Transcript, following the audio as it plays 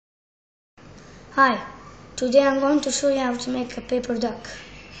Hi, today I'm going to show you how to make a paper duck.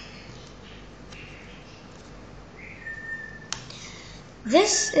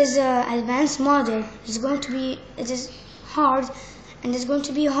 This is an advanced model. It is hard, and it's going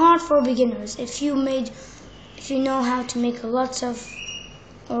to be hard for beginners. If you know how to make lots of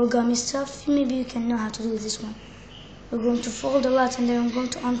origami stuff, maybe you can know how to do this one. We're going to fold a lot, and then I'm going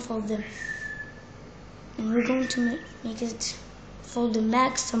to unfold them, and we're going to make it fold them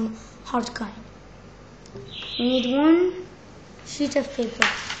back, some hard kind. We need one sheet of paper.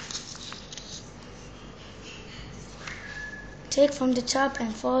 Take from the top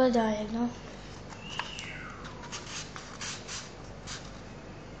and follow the diagonal.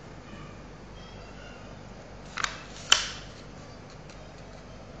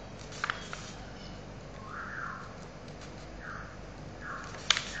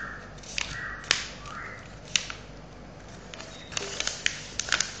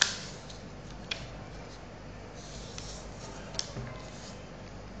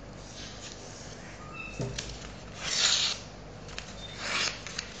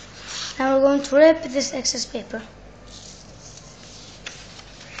 Now we're going to rip this excess paper.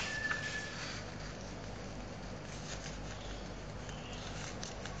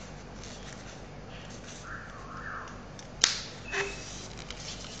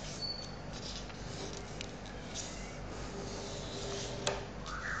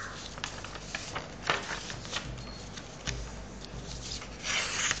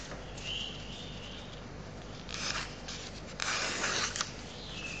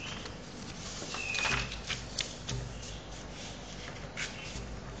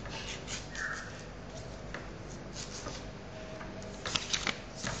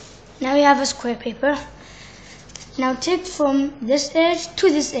 Now we have a square paper. Now take from this edge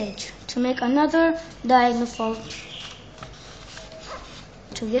to this edge to make another diagonal fold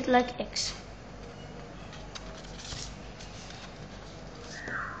to get like X.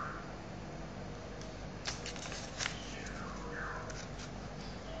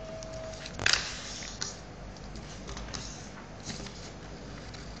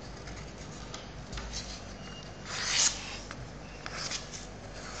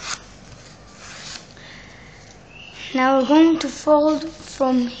 Now we're going to fold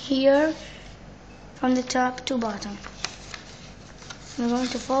from here, from the top to bottom. We're going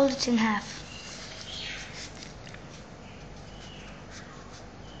to fold it in half.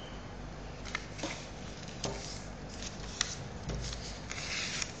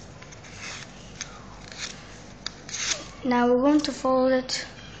 Now we're going to fold it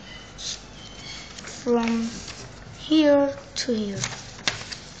from here to here.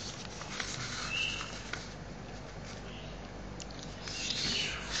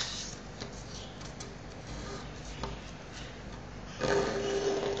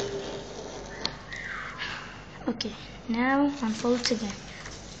 Okay, now unfold it again.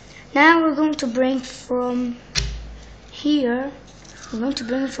 Now we're going to bring from here, we're going to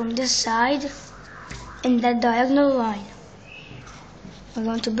bring from this side in that diagonal line. We're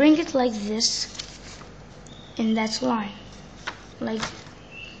going to bring it like this in that line, like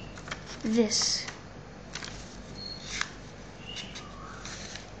this.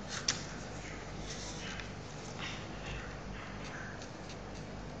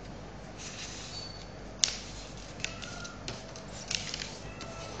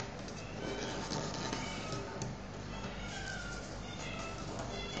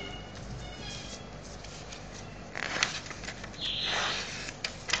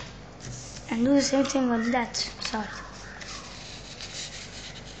 And do the same thing on that side.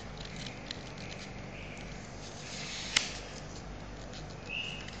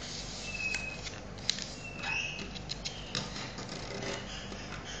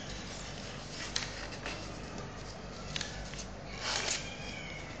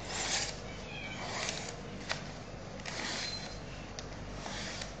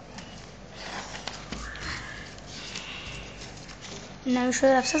 Now you should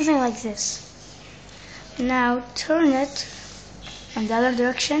have something like this. Now turn it in the other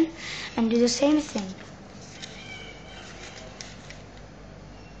direction and do the same thing.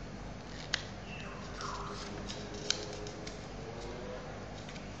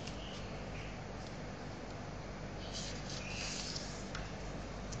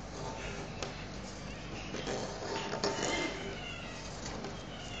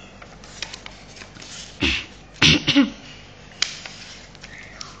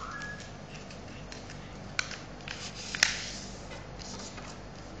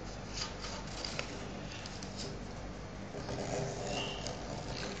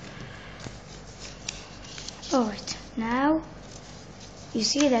 Alright, now you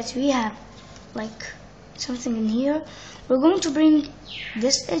see that we have like something in here. We're going to bring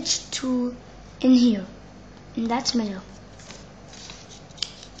this edge to in here, in that middle.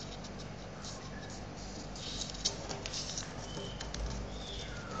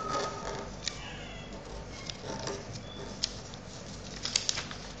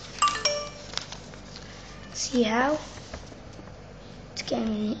 See how it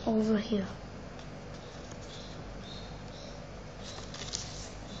came over here.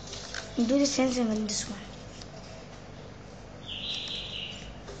 And do the same thing with this one.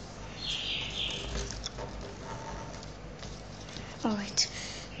 Alright,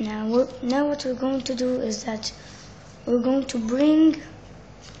 now what we're going to do is that we're going to bring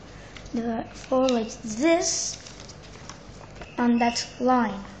the floor like this on that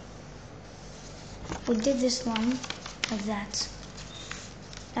line. We did this one like that.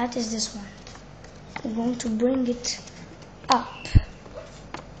 That is this one. We're going to bring it up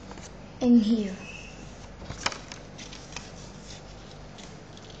in here.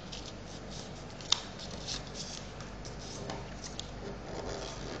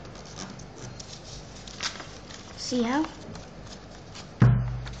 See how?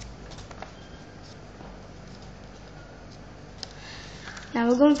 Now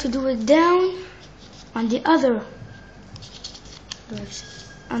we're going to do it down on the other direction,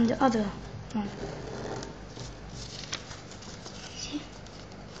 on the other one. See?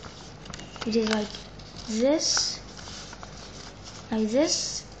 We did like this, and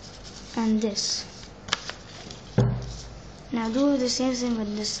this. Now do the same thing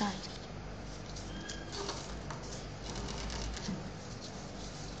with this side.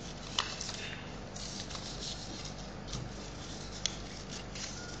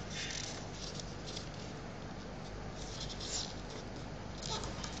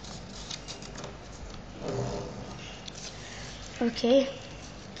 Okay,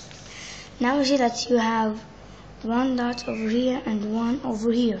 now you see that you have one dot over here and one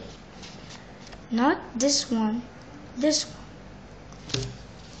over here. Not this one, this one.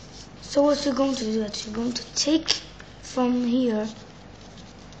 So what you're going to do is you're going to take from here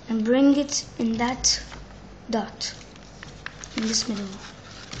and bring it in that dot, in this middle.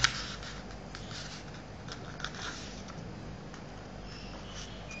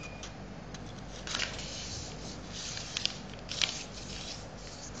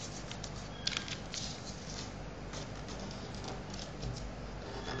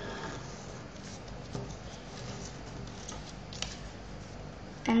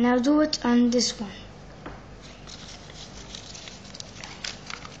 And now do it on this one.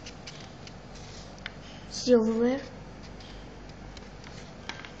 See over there?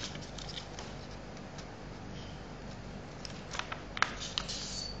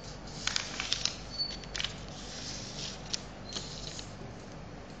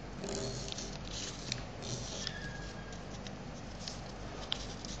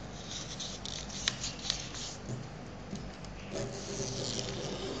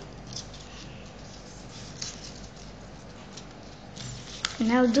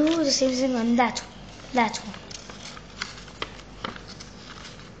 Now do the same thing on that one.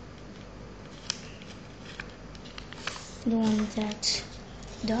 The one with that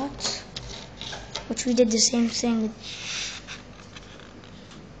dot, which we did the same thing with.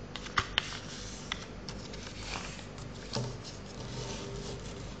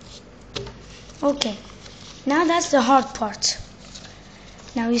 Okay, now that's the hard part.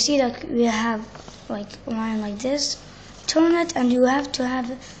 Now you see that we have like a line like this. Turn it, and you have to have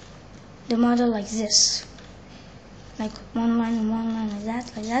the model like this, like one line and one line like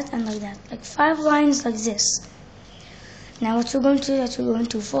that, and like that, like 5 lines like this. Now what we're going to do is we're going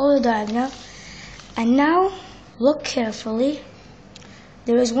to follow the diagonal, and now look carefully.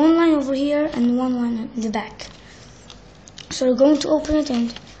 There is one line over here and one line in the back. So we're going to open it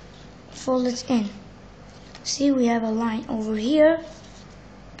and fold it in. See, we have a line over here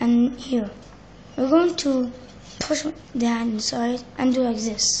and here. We're going to push the hand inside and do like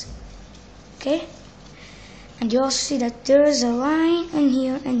this. Okay? And you also see that there is a line in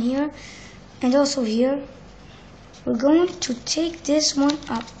here and here and also here. We're going to take this one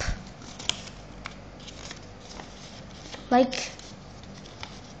up like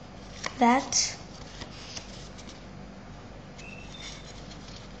that.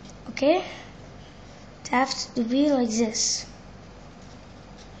 Okay? It has to be like this.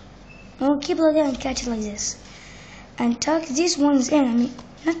 And we'll keep looking and catch it like this. And tuck these ones in.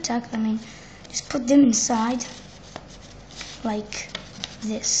 Just put them inside like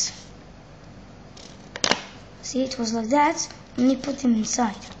this. See, it was like that, and you put them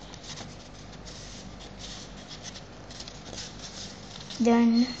inside.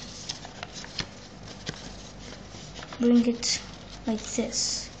 Then bring it like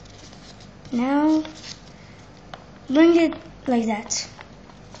this. Now bring it like that.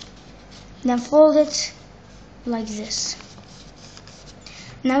 Then fold it like this.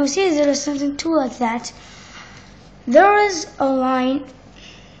 Now you see there is something too like that. There is a line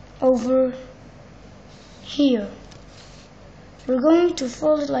over here. We're going to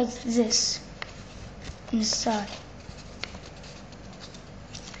fold it like this inside.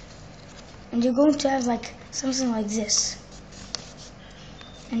 And you're going to have like something like this.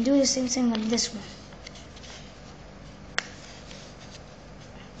 And do the same thing like this one.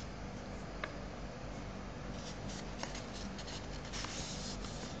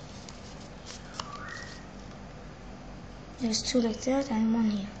 There's two like that and one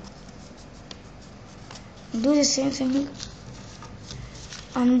here. And do the same thing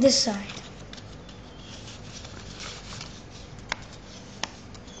on this side.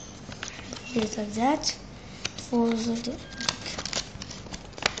 Do it like that. Fold it like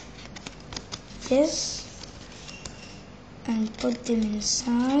this. And put them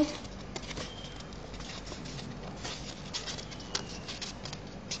inside.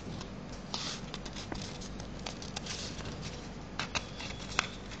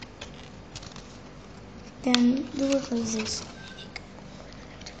 Then do it like this.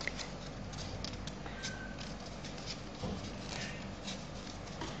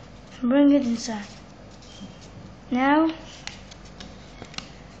 Bring it inside. Now,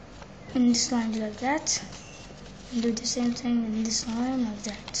 in this line, do like that. And do the same thing in this line, like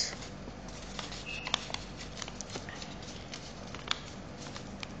that.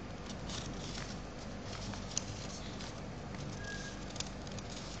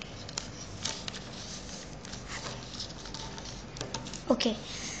 Okay,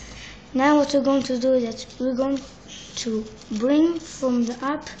 now what we're going to do is that we're going to bring from the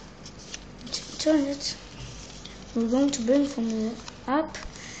up, turn it, we're going to bring from the up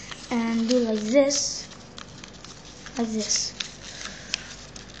and do like this, like this.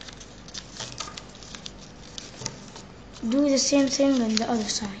 Do the same thing on the other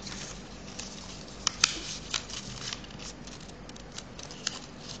side.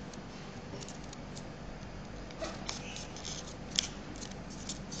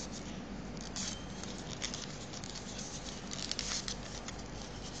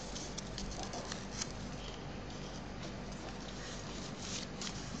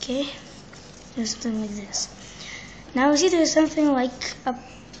 Okay, there's something like this. Now you see there's something like a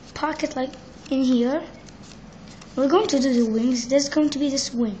pocket like in here. We're going to do the wings. There's going to be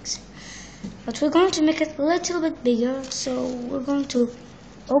this wings, but we're going to make it a little bit bigger. So we're going to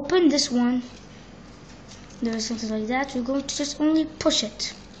open this one. There's something like that. We're going to just only push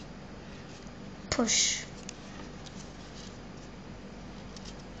it. Push.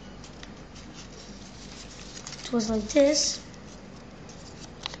 It was like this.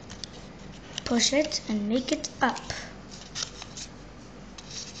 Push it and make it up.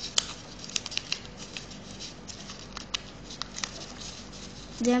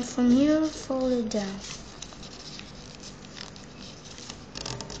 Then from here, fold it down.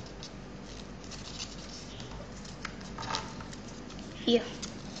 Here.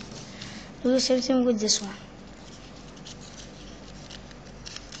 Do the same thing with this one.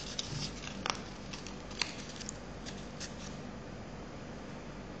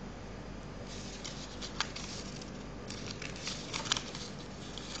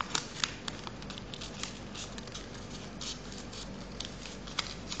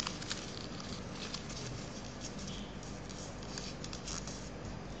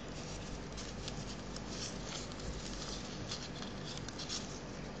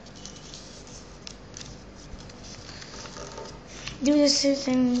 Do the same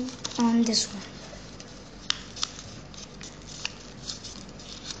thing on this one.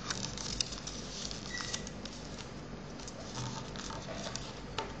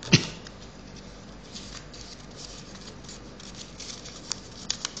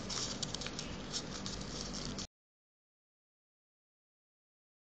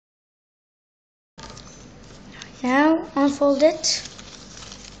 Now unfold it.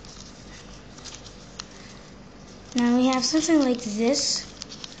 Now we have something like this.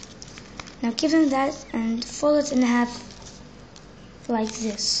 Now give them that and fold it in half like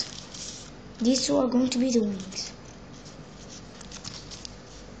this. These two are going to be the wings.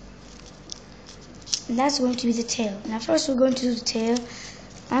 And that's going to be the tail. Now first we're going to do the tail.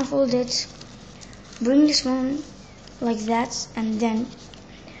 Unfold it. Bring this one like that and then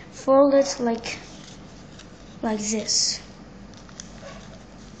fold it like this.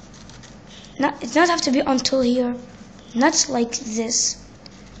 It does not have to be until here, not like this.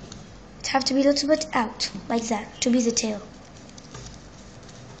 It have to be a little bit out, like that, to be the tail.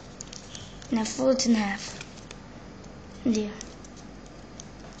 Now fold it in half. There.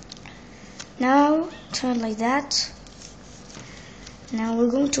 Now turn it like that. Now we're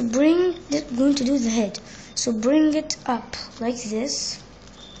going to do the head. So bring it up like this,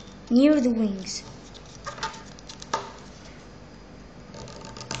 near the wings.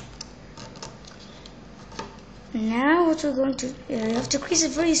 Now what we're going to you have to crease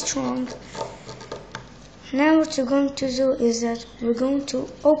it very strong. Now what we're going to do is that we're going to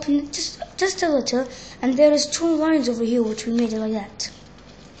open it just a little, and there is 2 lines over here which we made it like that.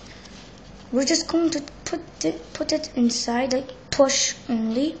 We're just going to put it inside, like push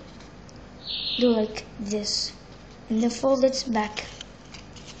only. Do like this, and then fold it back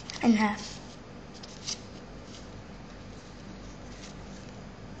in half.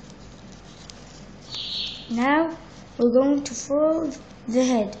 Now we're going to fold the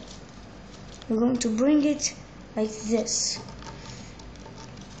head. We're going to bring it like this.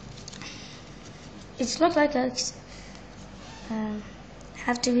 It's not like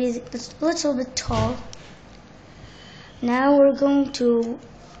have to be a little bit tall. Now we're going to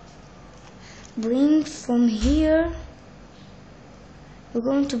bring from here. We're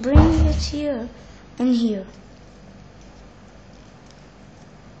going to bring it here and here.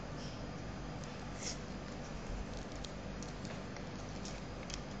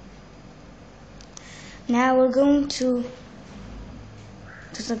 Now we're going to,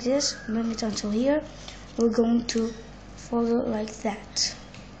 just like this, bring it until here. We're going to fold it like that.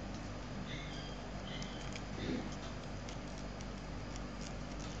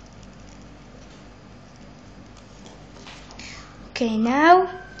 Okay, now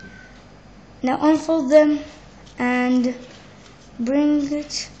unfold them and bring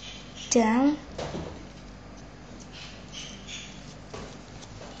it down.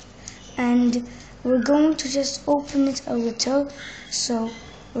 And we're going to just open it a little. So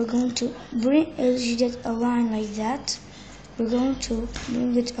we're going to bring, as you get a line like that, we're going to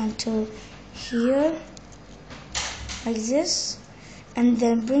bring it until here, like this, and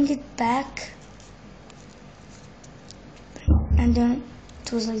then bring it back, and then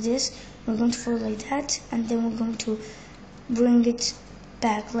it was like this. We're going to fold like that, and then we're going to bring it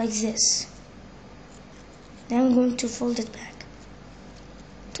back like this. Then we're going to fold it back.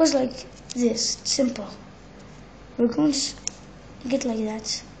 It was like this, simple. We're going to get like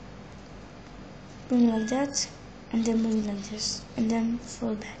that, bring it like that, and then bring it like this, and then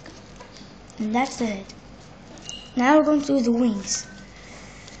fold back. And that's the head. Now we're going to do the wings.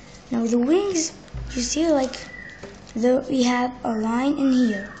 Now the wings, you see, like we have a line in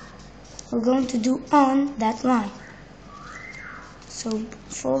here. We're going to do on that line. So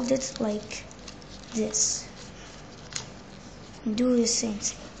fold it like this. And do the same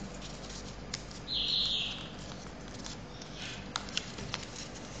thing.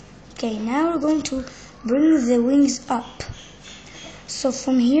 Okay, now we're going to bring the wings up. So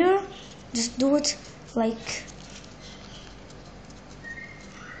from here, just do it like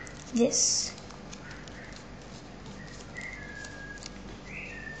this.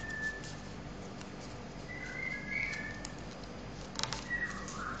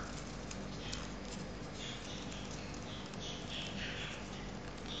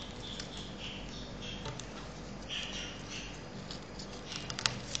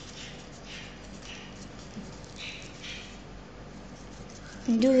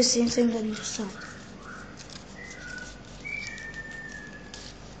 And do the same thing on the side.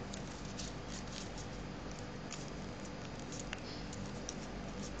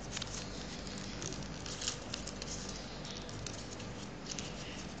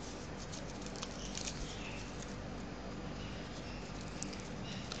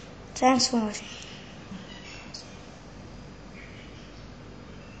 Thanks for watching.